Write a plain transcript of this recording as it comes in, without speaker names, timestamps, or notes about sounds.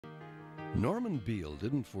Norman Beal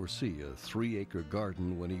didn't foresee a 3-acre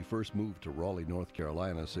garden when he first moved to Raleigh, North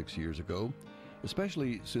Carolina 6 years ago,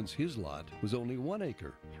 especially since his lot was only 1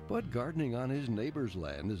 acre. But gardening on his neighbor's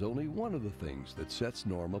land is only one of the things that sets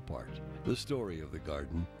Norm apart. The story of the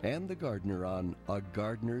garden and the gardener on A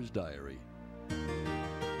Gardener's Diary.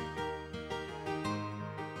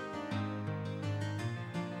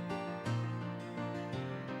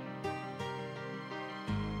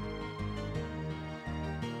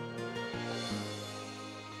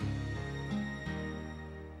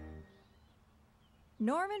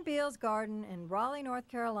 Norman Beal's garden in Raleigh, North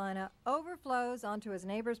Carolina overflows onto his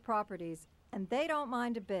neighbors' properties, and they don't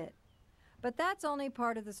mind a bit. But that's only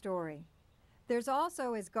part of the story. There's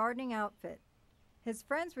also his gardening outfit. His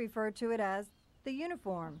friends refer to it as the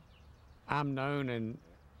uniform. I'm known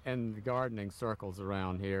in the gardening circles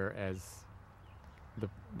around here as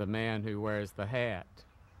the man who wears the hat,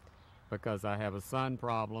 because I have a sun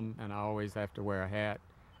problem and I always have to wear a hat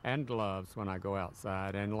and gloves when I go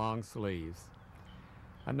outside and long sleeves.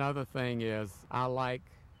 Another thing is I like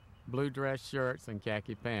blue dress shirts and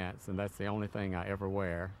khaki pants, and that's the only thing I ever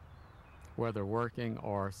wear, whether working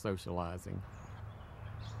or socializing.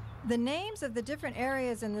 The names of the different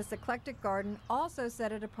areas in this eclectic garden also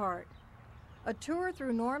set it apart. A tour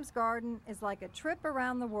through Norm's garden is like a trip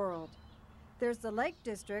around the world. There's the Lake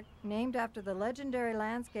District, named after the legendary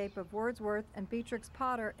landscape of Wordsworth and Beatrix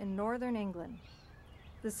Potter in northern England.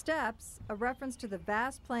 The Steppes, a reference to the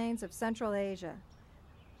vast plains of Central Asia.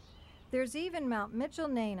 There's even Mount Mitchell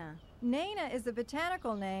Nana. Nana is the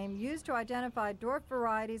botanical name used to identify dwarf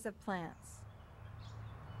varieties of plants.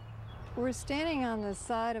 We're standing on the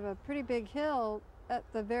side of a pretty big hill at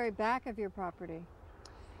the very back of your property.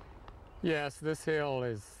 Yes, this hill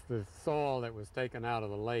is the soil that was taken out of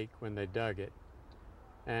the lake when they dug it.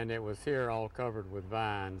 And it was here all covered with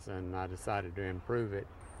vines, and I decided to improve it.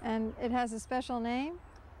 And it has a special name?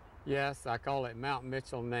 Yes, I call it Mount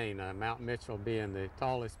Mitchell Nana, Mount Mitchell being the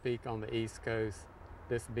tallest peak on the East Coast,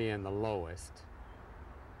 this being the lowest.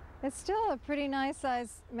 It's still a pretty nice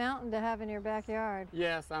sized mountain to have in your backyard.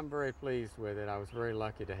 Yes, I'm very pleased with it. I was very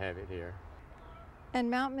lucky to have it here.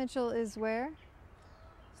 And Mount Mitchell is where?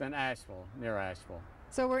 It's in Asheville, near Asheville.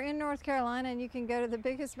 So we're in North Carolina and you can go to the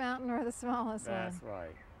biggest mountain or the smallest one. That's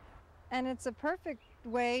right. And it's a perfect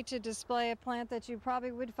way to display a plant that you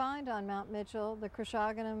probably would find on Mount Mitchell. The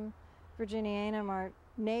Cresciogonum virginianum are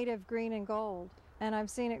native green and gold. And I've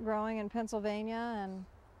seen it growing in Pennsylvania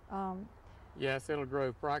and yes, it'll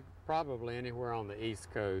grow probably anywhere on the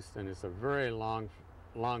East Coast, and it's a very long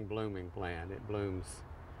blooming plant. It blooms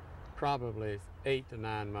probably 8 to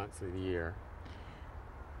 9 months of the year.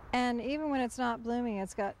 And even when it's not blooming,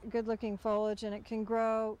 it's got good-looking foliage, and it can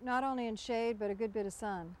grow not only in shade, but a good bit of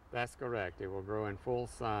sun. That's correct. It will grow in full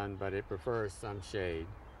sun, but it prefers some shade.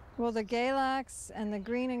 Well, the Galax and the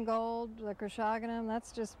green and gold, the Cresciogonum,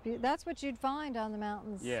 that's what you'd find on the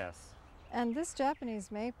mountains. Yes. And this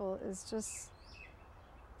Japanese maple is just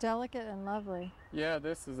delicate and lovely. Yeah,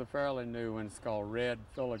 this is a fairly new one. It's called red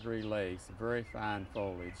filigree lace, very fine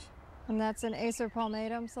foliage. And that's an Acer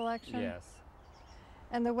palmatum selection? Yes.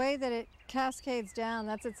 And the way that it cascades down,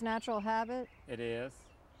 that's its natural habit? It is.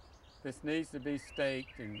 This needs to be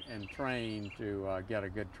staked and trained to get a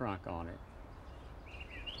good trunk on it.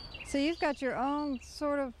 So you've got your own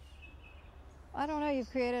sort of, I don't know,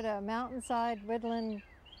 you've created a mountainside woodland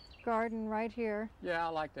garden right here. Yeah, I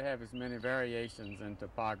like to have as many variations in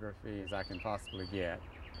topography as I can possibly get.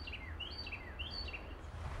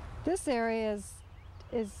 This area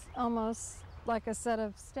is almost like a set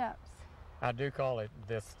of steps. I do call it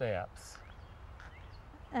the steps.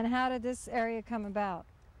 And how did this area come about?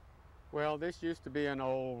 Well, this used to be an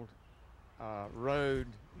old road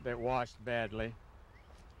that washed badly,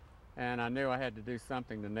 and I knew I had to do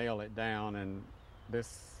something to nail it down, and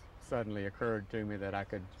this suddenly occurred to me that I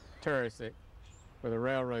could terrace it with the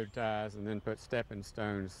railroad ties and then put stepping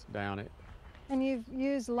stones down it. And you've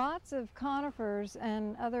used lots of conifers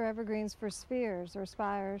and other evergreens for spheres or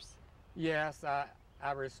spires. Yes,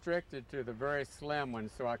 I restricted to the very slim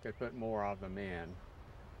ones so I could put more of them in,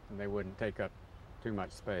 and they wouldn't take up too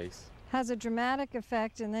much space. Has a dramatic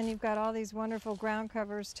effect, and then you've got all these wonderful ground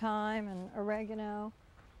covers, thyme and oregano.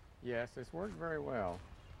 Yes, it's worked very well.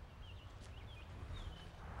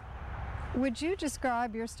 Would you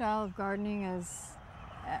describe your style of gardening as,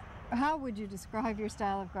 how would you describe your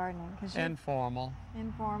style of gardening? Informal.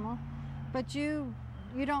 Informal. But you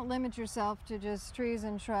don't limit yourself to just trees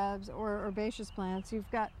and shrubs or herbaceous plants. You've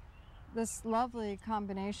got this lovely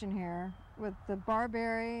combination here with the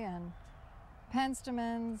barberry and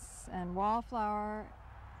penstemons and wallflower.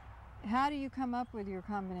 How do you come up with your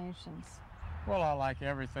combinations? Well, I like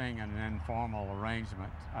everything in an informal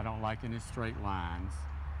arrangement. I don't like any straight lines.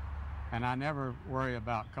 And I never worry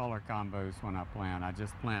about color combos when I plant. I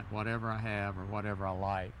just plant whatever I have or whatever I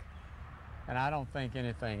like. And I don't think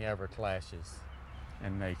anything ever clashes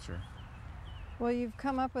in nature. Well, you've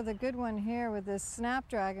come up with a good one here with this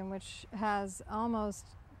snapdragon, which has almost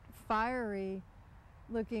fiery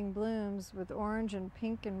looking blooms with orange and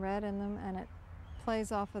pink and red in them, and it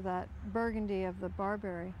plays off of that burgundy of the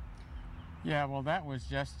barberry. Yeah, well, that was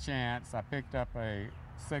just chance. I picked up a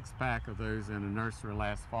 6-pack of those in a nursery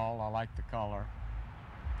last fall. I liked the color.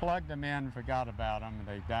 Plugged them in, forgot about them, and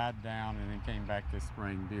they died down and then came back this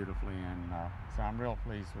spring beautifully, and so I'm real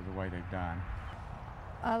pleased with the way they've done.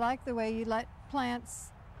 I like the way you let plants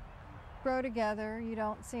grow together. You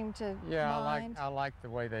don't seem to mind. I like the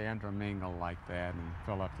way they intermingle like that and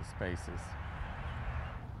fill up the spaces.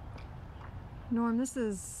 Norm, this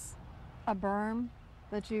is a berm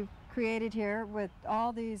that you've created here with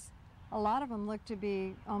all these, a lot of them look to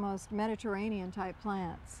be almost Mediterranean type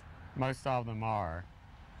plants. Most of them are.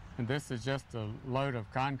 And this is just a load of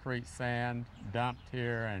concrete sand dumped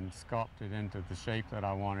here and sculpted into the shape that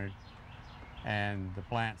I wanted. And the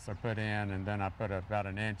plants are put in, and then I put about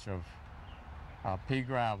an inch of pea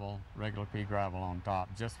gravel, regular pea gravel on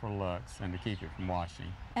top, just for looks and to keep it from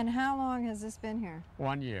washing. And how long has this been here?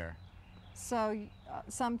 1 year. So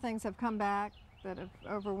some things have come back that have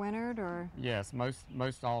overwintered, or? Yes,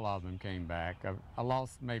 most all of them came back. I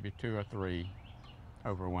lost maybe 2 or 3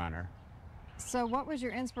 over winter. So what was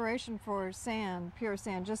your inspiration for sand, pure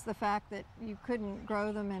sand? Just the fact that you couldn't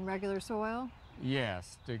grow them in regular soil?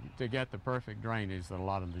 Yes, to get the perfect drainage that a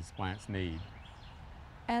lot of these plants need.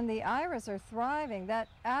 And the iris are thriving. That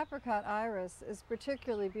apricot iris is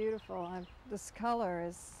particularly beautiful. This color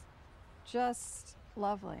is just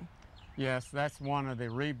lovely. Yes, that's one of the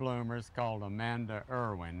rebloomers called Amanda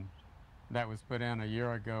Irwin. That was put in a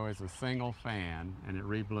year ago as a single fan, and it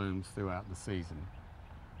reblooms throughout the season.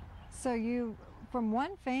 So you, from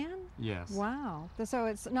one fan? Yes. Wow. So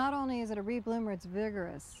it's not only is it a rebloomer, it's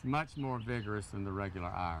vigorous. Much more vigorous than the regular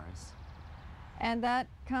iris. And that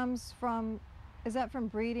comes from, is that from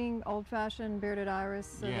breeding old-fashioned bearded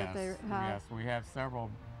iris? So Yes, that they have... yes. We have several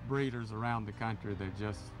breeders around the country that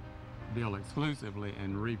just deal exclusively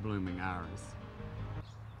in reblooming iris.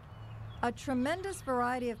 A tremendous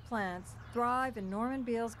variety of plants thrive in Norman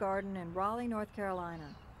Beal's garden in Raleigh, North Carolina.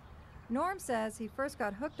 Norm says he first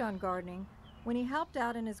got hooked on gardening when he helped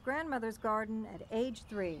out in his grandmother's garden at age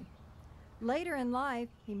 3. Later in life,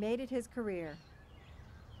 he made it his career.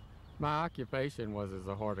 My occupation was as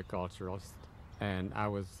a horticulturalist, and I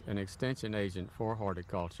was an extension agent for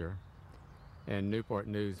horticulture in Newport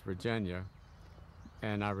News, Virginia.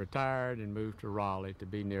 And I retired and moved to Raleigh to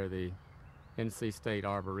be near the NC State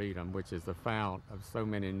Arboretum, which is the fount of so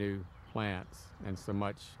many new plants and so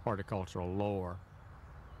much horticultural lore.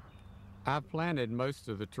 I've planted most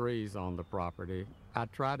of the trees on the property. I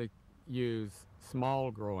try to use small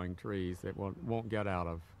growing trees that won't get out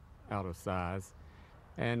of size,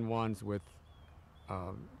 and ones with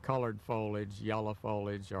colored foliage, yellow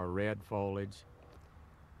foliage or red foliage.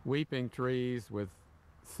 Weeping trees with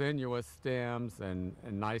sinuous stems and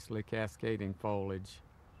nicely cascading foliage,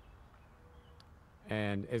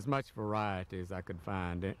 and as much variety as I could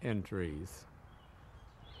find in trees.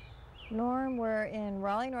 Norm, we're in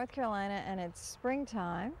Raleigh, North Carolina, and it's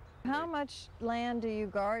springtime. How much land do you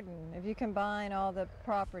garden if you combine all the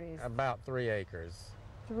properties? About 3 acres.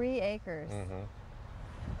 3 acres.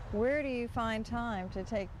 Mm-hmm. Where do you find time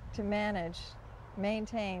to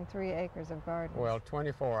maintain 3 acres of garden? Well,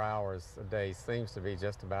 24 hours a day seems to be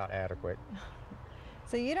just about adequate.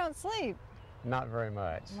 So you don't sleep? Not very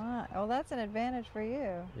much. Well, that's an advantage for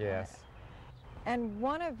you. Yes. And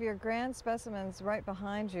one of your grand specimens right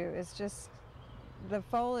behind you is just, the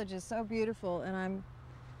foliage is so beautiful, and I'm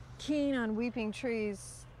keen on weeping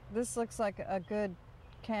trees. This looks like a good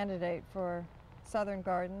candidate for southern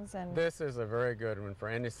gardens. And this is a very good one for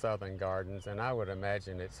any southern gardens, and I would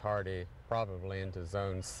imagine it's hardy probably into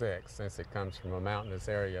zone 6 since it comes from a mountainous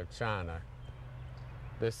area of China.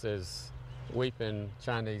 This is weeping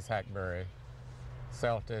Chinese hackberry,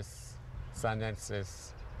 Celtis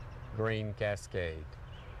sinensis green cascade.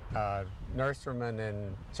 Nurseryman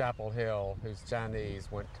in Chapel Hill, who's Chinese,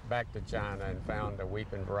 went back to China and found a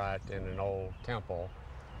weeping variety in an old temple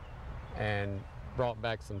and brought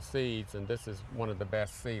back some seeds, and this is one of the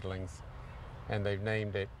best seedlings, and they've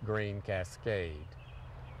named it Green Cascade.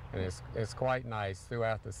 And it's quite nice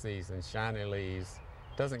throughout the season, shiny leaves,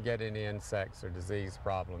 doesn't get any insects or disease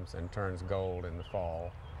problems, and turns gold in the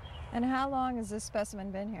fall. And how long has this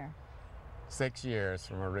specimen been here? 6 years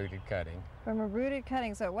from a rooted cutting. From a rooted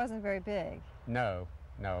cutting, so it wasn't very big. No,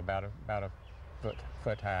 no, about a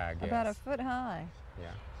foot high, I guess. About a foot high.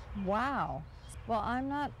 Yeah. Wow.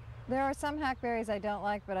 Well, there are some hackberries I don't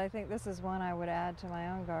like, but I think this is one I would add to my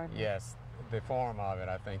own garden. Yes, the form of it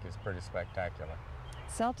I think is pretty spectacular.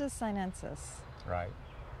 Celtis sinensis. Right.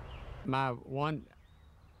 My 1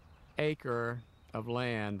 acre of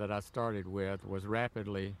land that I started with was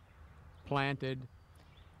rapidly planted,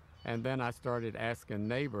 and then I started asking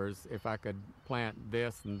neighbors if I could plant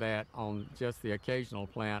this and that on just the occasional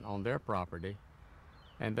plant on their property.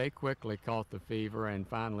 And they quickly caught the fever and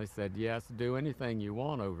finally said, yes, do anything you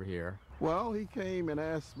want over here. Well, he came and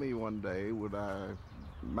asked me one day, would I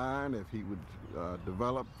mind if he would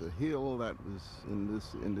develop the hill that was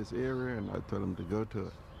in this area, and I told him to go to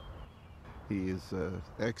it. He is an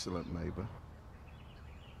excellent neighbor.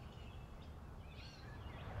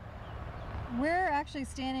 We're actually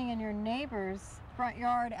standing in your neighbor's front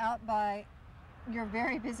yard out by your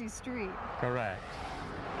very busy street. Correct.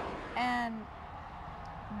 And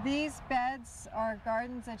these beds are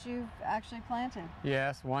gardens that you've actually planted.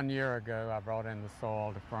 Yes, 1 year ago I brought in the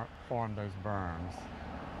soil to form those berms.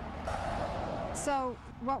 So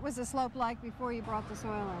what was the slope like before you brought the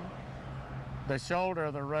soil in? The shoulder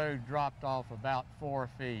of the road dropped off about 4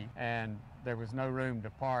 feet, and there was no room to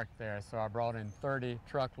park there, so I brought in 30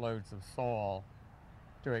 truckloads of soil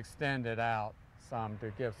to extend it out some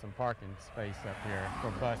to give some parking space up here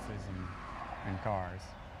for buses and cars.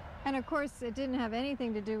 And of course, it didn't have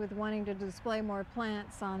anything to do with wanting to display more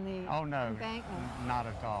plants on the embankment. Not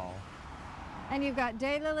at all. And you've got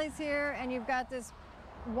daylilies here, and you've got this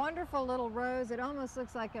wonderful little rose. It almost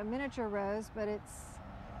looks like a miniature rose, but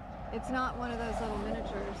it's not one of those little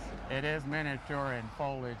miniatures. It is miniature in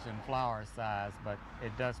foliage and flower size, but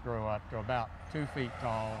it does grow up to about 2 feet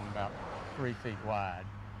tall and about 3 feet wide.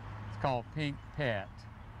 It's called Pink Pet.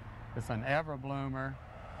 It's an ever bloomer.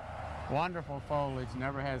 Wonderful foliage,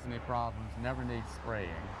 never has any problems, never needs spraying.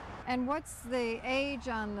 And what's the age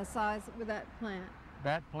on the size with that plant?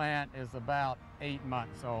 That plant is about 8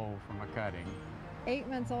 months old from a cutting. 8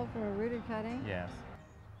 months old from a rooted cutting? Yes.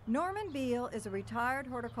 Norman Beal is a retired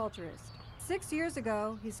horticulturist. 6 years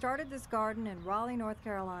ago, he started this garden in Raleigh, North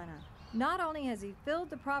Carolina. Not only has he filled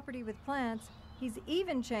the property with plants, he's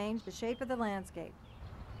even changed the shape of the landscape.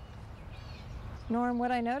 Norm,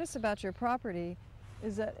 what I notice about your property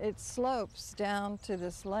is that it slopes down to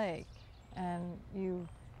this lake, and you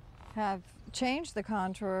have changed the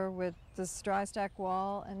contour with this dry stack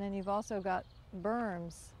wall, and then you've also got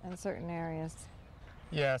berms in certain areas.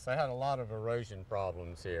 Yes, I had a lot of erosion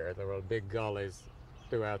problems here. There were big gullies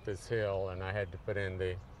throughout this hill, and I had to put in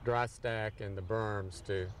the dry stack and the berms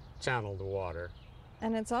to channel the water.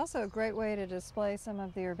 And it's also a great way to display some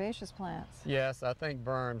of the herbaceous plants. Yes, I think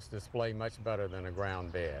berms display much better than a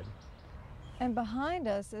ground bed. And behind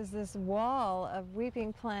us is this wall of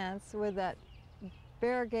weeping plants with that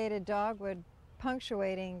variegated dogwood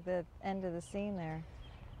punctuating the end of the scene there.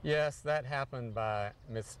 Yes, that happened by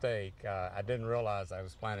mistake. I didn't realize I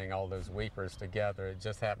was planting all those weepers together. It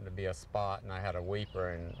just happened to be a spot, and I had a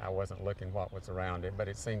weeper, and I wasn't looking what was around it, but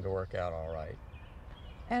it seemed to work out all right.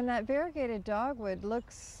 And that variegated dogwood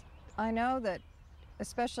looks, I know that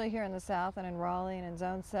especially here in the South and in Raleigh and in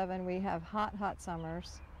Zone 7, we have hot, hot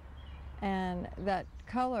summers. And that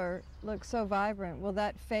color looks so vibrant. Will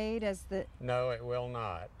that fade as the... No, it will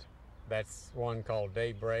not. That's one called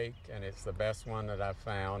Daybreak, and it's the best one that I've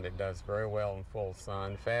found. It does very well in full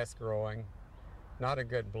sun, fast growing. Not a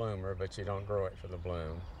good bloomer, but you don't grow it for the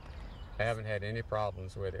bloom. I haven't had any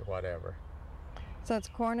problems with it, whatever. So it's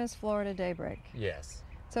Cornus Florida Daybreak. Yes.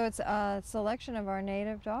 So it's a selection of our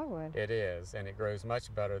native dogwood. It is, and it grows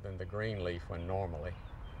much better than the green leaf one normally.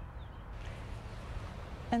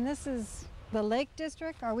 And this is the Lake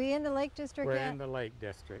District? Are we in the Lake District We're yet? in the Lake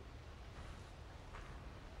District.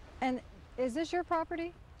 And is this your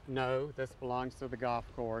property? No, this belongs to the golf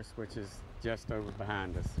course, which is just over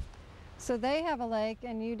behind us. So they have a lake,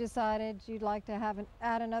 and you decided you'd like to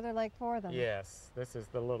add another lake for them? Yes, this is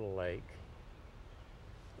the little lake.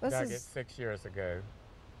 This Dug it is, 6 years ago.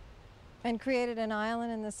 and created an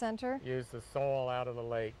island in the center? Used the soil out of the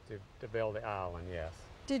lake to build the island, yes.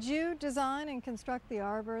 Did you design and construct the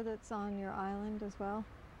arbor that's on your island as well?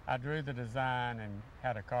 I drew the design and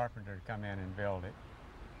had a carpenter come in and build it.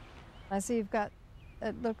 I see you've got,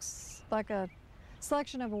 it looks like a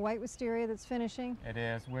selection of a white wisteria that's finishing. It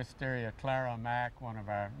is Wisteria Clara Mac, one of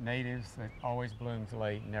our natives that always blooms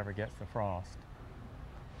late and never gets the frost.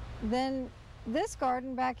 Then this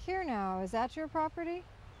garden back here now, is that your property?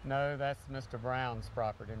 No, that's Mr. Brown's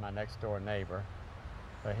property, my next door neighbor,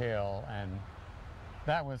 the hill, and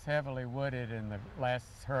that was heavily wooded, and the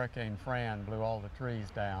last Hurricane Fran blew all the trees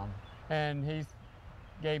down. And he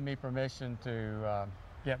gave me permission to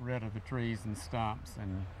get rid of the trees and stumps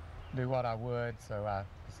and do what I would, so I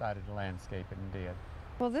decided to landscape it and did.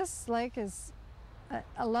 Well, this lake is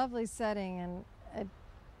a lovely setting, and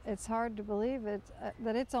it's hard to believe that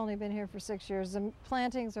it's only been here for 6 years. The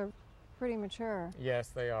plantings are pretty mature. Yes,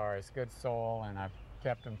 they are. It's good soil, and I've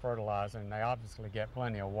kept them fertilizing. They obviously get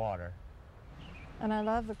plenty of water. And I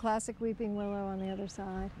love the classic weeping willow on the other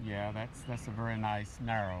side. Yeah, that's a very nice,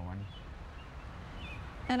 narrow one.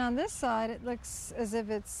 And on this side, it looks as if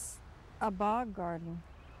it's a bog garden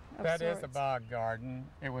of That is sorts. a bog garden.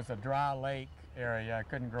 It was a dry lake area. I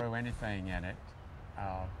couldn't grow anything in it.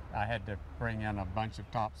 I had to bring in a bunch of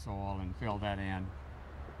topsoil and fill that in.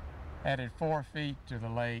 Added 4 feet to the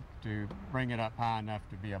lake to bring it up high enough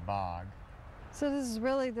to be a bog. So this is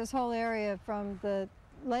really this whole area from the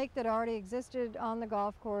lake that already existed on the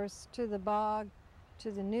golf course to the bog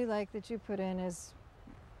to the new lake that you put in is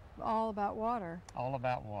all about water. All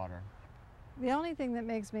about water. The only thing that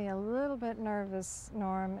makes me a little bit nervous,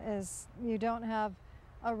 Norm, is you don't have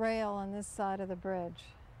a rail on this side of the bridge.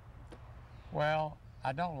 Well,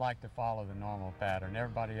 I don't like to follow the normal pattern.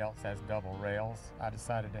 Everybody else has double rails. I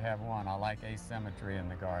decided to have one. I like asymmetry in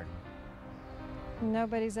the garden.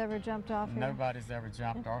 Nobody's ever jumped off here? Nobody's ever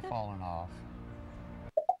jumped or fallen off.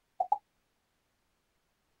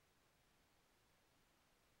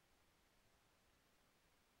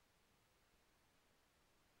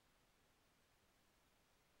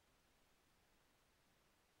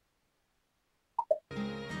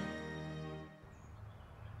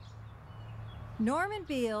 Norman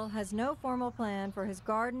Beal has no formal plan for his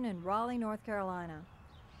garden in Raleigh, North Carolina.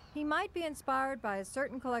 He might be inspired by a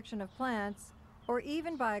certain collection of plants or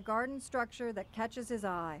even by a garden structure that catches his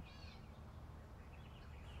eye.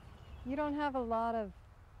 You don't have a lot of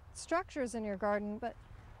structures in your garden, but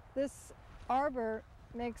this arbor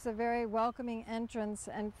makes a very welcoming entrance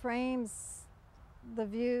and frames the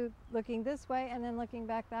view looking this way and then looking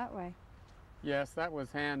back that way. Yes, that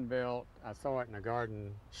was hand built. I saw it in a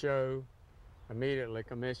garden show. Immediately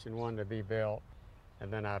commissioned one to be built, and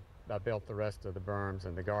then I built the rest of the berms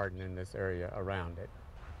and the garden in this area around it.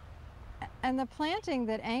 And the planting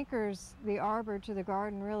that anchors the arbor to the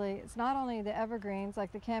garden, really, it's not only the evergreens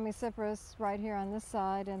like the chamaecyparis right here on this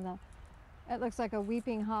side, and it looks like a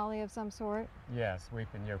weeping holly of some sort. Yes,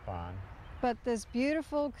 weeping yopon. But this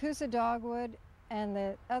beautiful Coosa dogwood and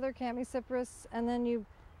the other chamaecyparis, and then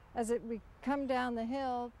we come down the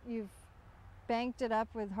hill, you've banked it up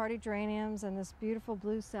with hardy geraniums and this beautiful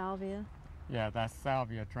blue salvia. Yeah, that's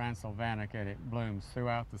Salvia transylvanica, and it blooms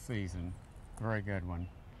throughout the season. Very good one.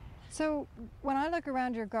 So when I look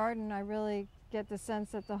around your garden, I really get the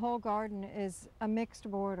sense that the whole garden is a mixed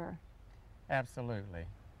border. Absolutely.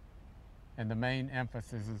 And the main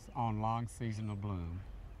emphasis is on long seasonal bloom.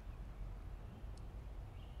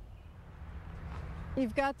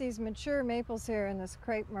 You've got these mature maples here in this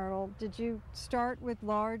crepe myrtle. Did you start with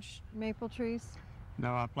large maple trees?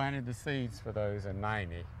 No, I planted the seeds for those in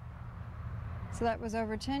 '90. So that was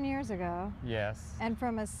over 10 years ago. Yes. And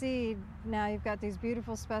from a seed, now you've got these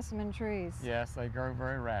beautiful specimen trees. Yes, they grow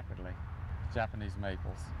very rapidly, Japanese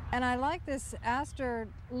maples. And I like this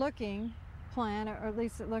aster-looking plant, or at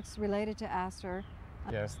least it looks related to aster.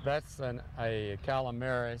 Yes, that's a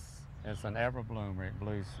calamaris. It's an ever bloomer. It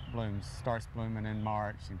blooms, starts blooming in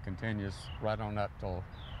March and continues right on up till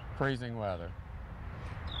freezing weather.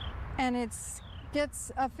 And it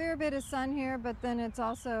gets a fair bit of sun here, but then it's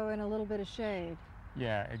also in a little bit of shade.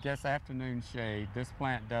 Yeah, it gets afternoon shade. This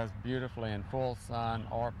plant does beautifully in full sun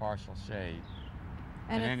or partial shade,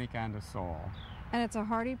 And in it's, any kind of soil. and it's a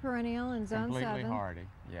hardy perennial in zone Completely 7. hardy,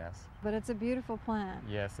 yes. But it's a beautiful plant.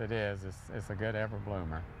 Yes, it is. It's a good ever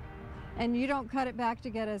bloomer. And you don't cut it back to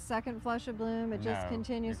get a second flush of bloom, it just No,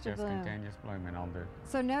 continues to bloom. It just continues blooming on the,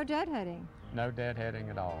 So no deadheading. no deadheading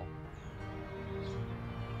at all.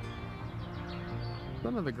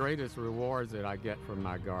 One of the greatest rewards that I get from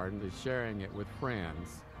my garden is sharing it with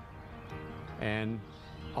friends, and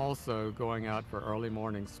also going out for early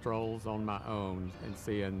morning strolls on my own and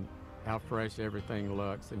seeing how fresh everything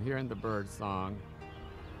looks and hearing the bird song.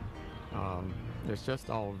 It's just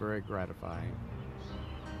all very gratifying.